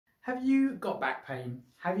Have you got back pain?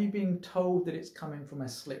 Have you been told that it's coming from a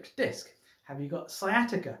slipped disc? Have you got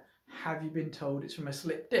sciatica? Have you been told it's from a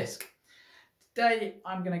slipped disc? Today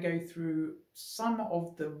I'm going to go through some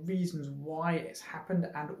of the reasons why it's happened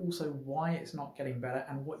and also why it's not getting better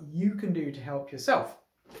and what you can do to help yourself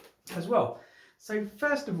as well. So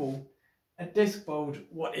first of all, a disc bulge,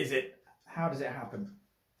 what is it? How does it happen?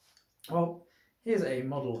 Well, here's a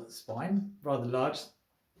model spine, rather large.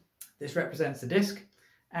 This represents the disc,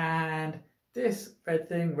 and this red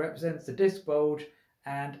thing represents the disc bulge,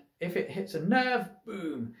 and if it hits a nerve,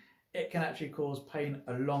 boom, it can actually cause pain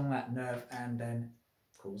along that nerve and then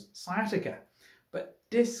cause sciatica. But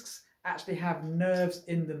discs actually have nerves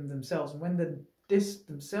in them themselves, and when the discs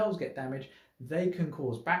themselves get damaged, they can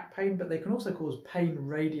cause back pain, but they can also cause pain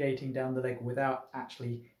radiating down the leg without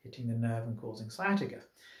actually hitting the nerve and causing sciatica.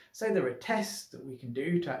 So there are tests that we can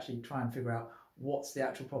do to actually try and figure out what's the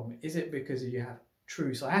actual problem. Is it because you have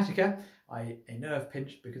true sciatica, i.e. a nerve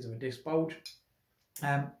pinched because of a disc bulge,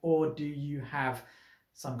 or do you have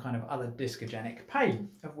some kind of other discogenic pain,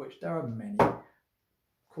 of which there are many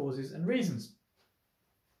causes and reasons.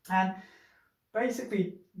 And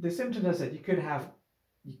basically the symptoms I said, you could have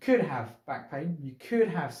back pain, you could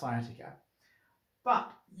have sciatica, but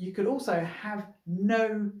you could also have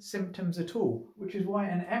no symptoms at all, which is why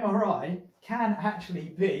an MRI can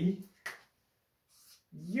actually be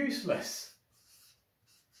useless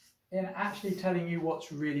in actually telling you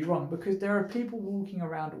what's really wrong, because there are people walking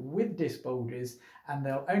around with disc bulges and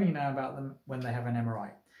they'll only know about them when they have an MRI.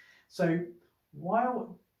 So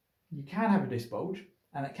while you can have a disc bulge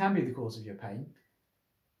and it can be the cause of your pain,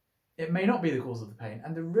 it may not be the cause of the pain.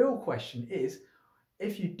 And the real question is,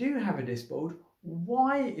 if you do have a disc bulge,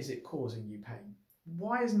 why is it causing you pain?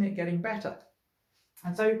 Why isn't it getting better?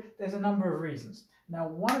 And so there's a number of reasons. Now,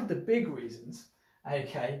 one of the big reasons,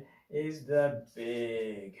 okay, is the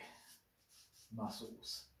big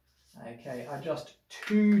muscles, okay, are just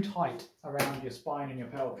too tight around your spine and your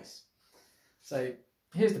pelvis. So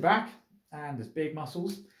here's the back, and there's big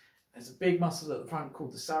muscles. There's a big muscle at the front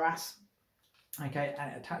called the psoas, okay,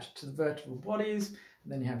 and it attached to the vertebral bodies.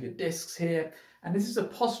 And then you have your discs here, and this is a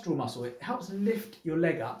postural muscle. It helps lift your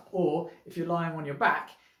leg up, or if you're lying on your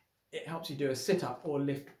back, it helps you do a sit-up or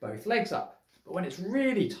lift both legs up. But when it's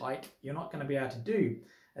really tight, you're not going to be able to do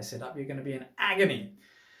a sit-up. You're going to be in agony.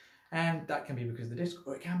 And that can be because of the disc,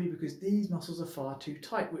 or it can be because these muscles are far too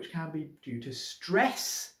tight, which can be due to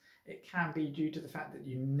stress. It can be due to the fact that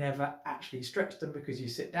you never actually stretch them because you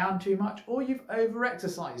sit down too much, or you've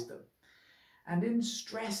over-exercised them. And in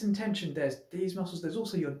stress and tension, there's these muscles. There's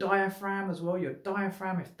also your diaphragm as well. Your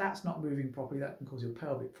diaphragm, if that's not moving properly, that can cause your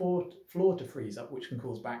pelvic floor to freeze up, which can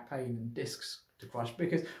cause back pain and discs to crush,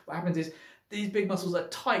 because what happens is these big muscles are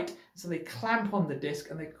tight, so they clamp on the disc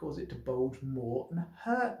and they cause it to bulge more and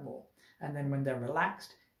hurt more. And then when they're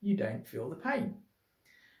relaxed, you don't feel the pain.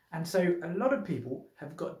 And so a lot of people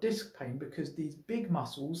have got disc pain because these big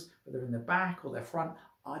muscles, whether in the back or their front,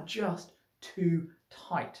 are just too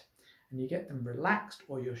tight. And you get them relaxed,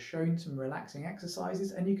 or you're shown some relaxing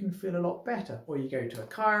exercises and you can feel a lot better. Or you go to a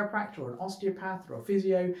chiropractor or an osteopath or a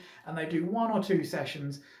physio and they do 1 or 2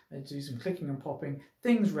 sessions, they do some clicking and popping,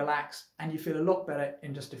 things relax, and you feel a lot better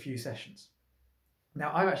in just a few sessions.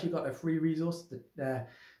 Now, I've actually got a free resource, the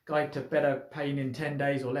Guide to Better Pain in 10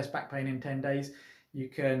 Days or Less Back Pain in 10 Days. You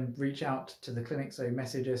can reach out to the clinic, so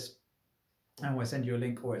message us and we'll send you a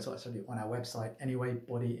link, or it's actually on our website anyway,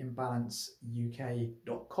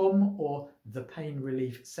 bodyimbalanceuk.com or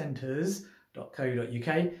thepainreliefcenters.co.uk,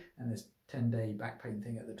 and there's 10-day back pain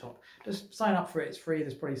thing at the top. Just sign up for it, it's free.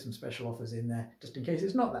 There's probably some special offers in there just in case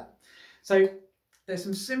it's not that. So there's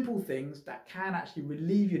some simple things that can actually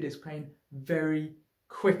relieve your disc pain very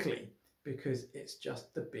quickly because it's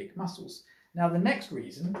just the big muscles. Now, the next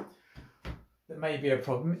reason that may be a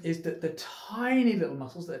problem is that the tiny little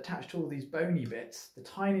muscles that attach to all these bony bits, the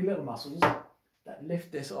tiny little muscles that lift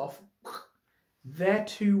this off, they're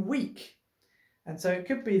too weak. And so it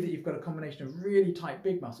could be that you've got a combination of really tight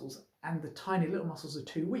big muscles and the tiny little muscles are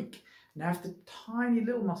too weak. Now, if the tiny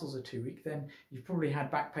little muscles are too weak, then you've probably had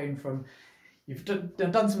back pain from, you've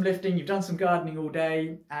done some lifting, you've done some gardening all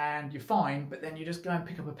day and you're fine, but then you just go and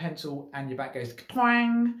pick up a pencil and your back goes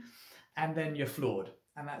twang, and then you're floored.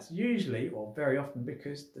 And that's usually, or very often,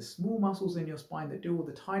 because the small muscles in your spine that do all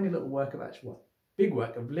the tiny little work of big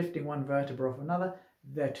work of lifting one vertebra off another,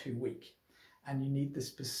 they're too weak. And you need the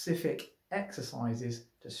specific exercises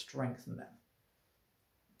to strengthen them.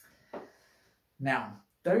 Now,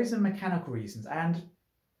 those are mechanical reasons. And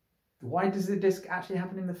why does the disc actually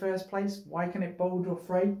happen in the first place? Why can it bulge or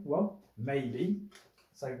fray? Well, maybe.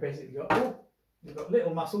 So basically you've got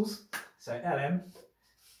little muscles, so LM,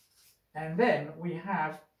 And then we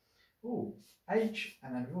have H,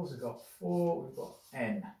 and then we've also got 4, we've got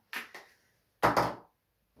N.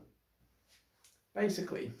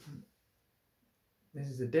 Basically, this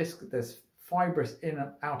is a disc. There's fibrous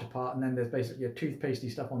inner outer part, and then there's basically a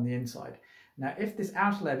toothpastey stuff on the inside. Now, if this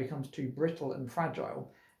outer layer becomes too brittle and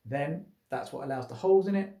fragile, then that's what allows the holes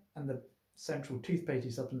in it, and the central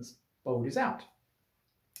toothpastey substance bulges out.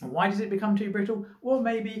 And why does it become too brittle? Well,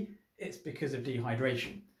 maybe it's because of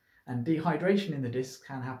dehydration. And dehydration in the disc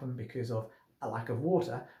can happen because of a lack of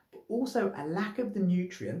water, but also a lack of the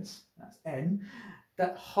nutrients, that's N,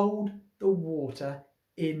 that hold the water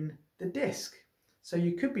in the disc. So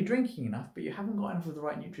you could be drinking enough, but you haven't got enough of the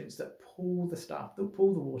right nutrients that pull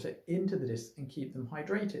the water into the disc and keep them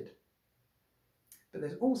hydrated. But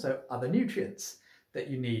there's also other nutrients that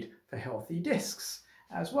you need for healthy discs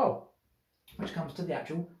as well, which comes to the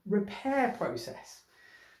actual repair process.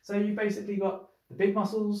 So you basically got the big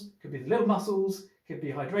muscles, could be the little muscles, could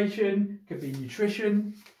be hydration, could be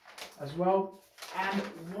nutrition as well. And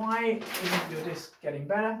why isn't your disc getting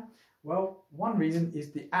better? Well, one reason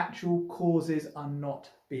is the actual causes are not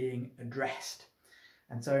being addressed.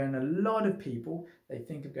 And so in a lot of people, they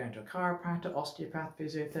think of going to a chiropractor, osteopath,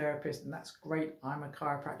 physiotherapist, and that's great. I'm a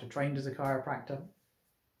chiropractor, trained as a chiropractor,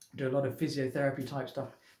 do a lot of physiotherapy type stuff,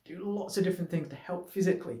 do lots of different things to help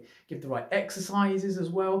physically, give the right exercises as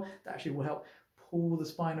well, that actually will help pull the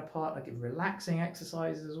spine apart. I give relaxing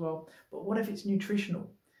exercises as well. But what if it's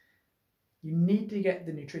nutritional? You need to get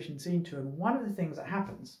the nutrition seen to, and one of the things that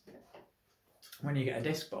happens when you get a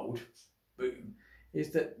disc bulge, boom, is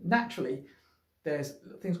that naturally there's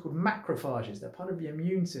things called macrophages. They're part of the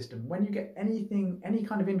immune system. When you get any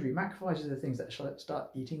kind of injury, macrophages are the things that start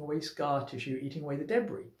eating away scar tissue, eating away the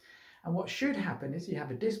debris. And what should happen is you have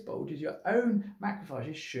a disc bulge, is your own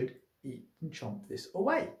macrophages should eat and chomp this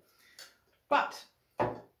away. But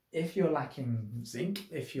if you're lacking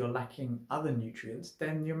zinc, if you're lacking other nutrients,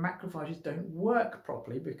 then your macrophages don't work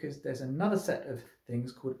properly because there's another set of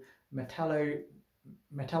things called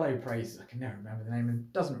metalloprases. I can never remember the name,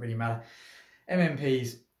 it doesn't really matter.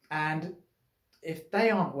 MMPs, and if they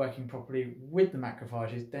aren't working properly with the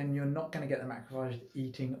macrophages, then you're not going to get the macrophages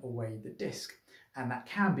eating away the disc, and that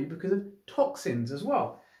can be because of toxins as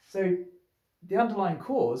well. So the underlying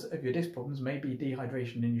cause of your disc problems may be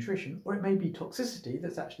dehydration and nutrition, or it may be toxicity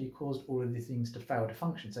that's actually caused all of these things to fail to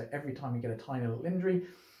function. So every time you get a tiny little injury,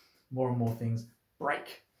 more and more things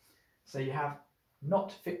break. So you have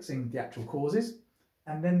not fixing the actual causes,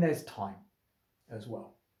 and then there's time as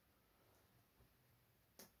well.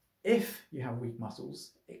 If you have weak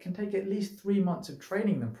muscles, it can take at least 3 months of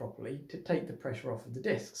training them properly to take the pressure off of the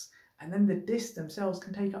discs. And then the discs themselves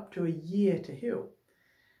can take up to a year to heal.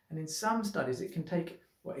 And in some studies, it can take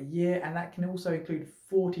a year, and that can also include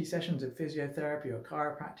 40 sessions of physiotherapy or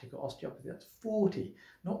chiropractic or osteopathy. That's 40,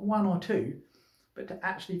 not 1 or 2, but to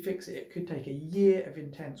actually fix it, it could take a year of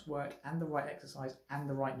intense work and the right exercise and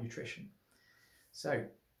the right nutrition. So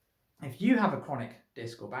if you have a chronic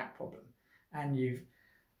disc or back problem and you've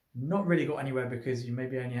not really got anywhere because you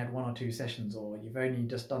maybe only had 1 or 2 sessions, or you've only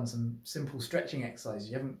just done some simple stretching exercises,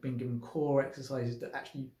 you haven't been given core exercises that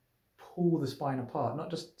actually pull the spine apart, not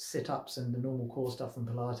just sit-ups and the normal core stuff from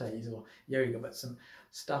Pilates or yoga, but some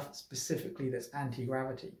stuff specifically that's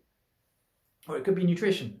anti-gravity. Or it could be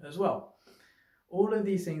nutrition as well. All of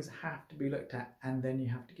these things have to be looked at, and then you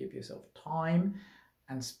have to give yourself time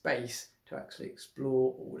and space to actually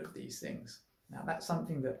explore all of these things. Now that's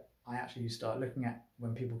something that I actually start looking at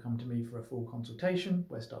when people come to me for a full consultation,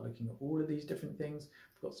 where I start looking at all of these different things.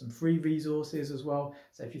 We've got some free resources as well.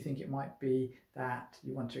 So if you think it might be that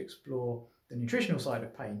you want to explore the nutritional side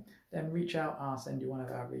of pain, then reach out, I'll send you one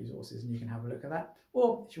of our resources and you can have a look at that.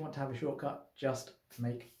 Or if you want to have a shortcut, just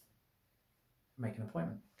make an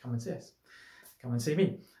appointment. Come and see us. Come and see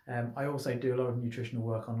me. I also do a lot of nutritional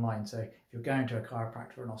work online. So if you're going to a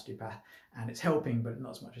chiropractor or an osteopath and it's helping, but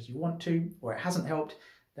not as much as you want to, or it hasn't helped,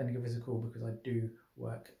 then give us a call, because I do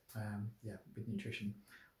work with nutrition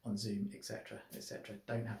on Zoom, etc, etc.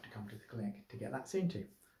 Don't have to come to the clinic to get that seen to.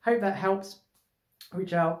 Hope that helps.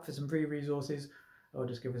 Reach out for some free resources, or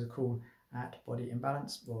just give us a call at Body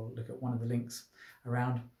Imbalance. We'll look at one of the links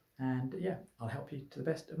around, and yeah, I'll help you to the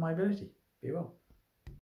best of my ability. Be well.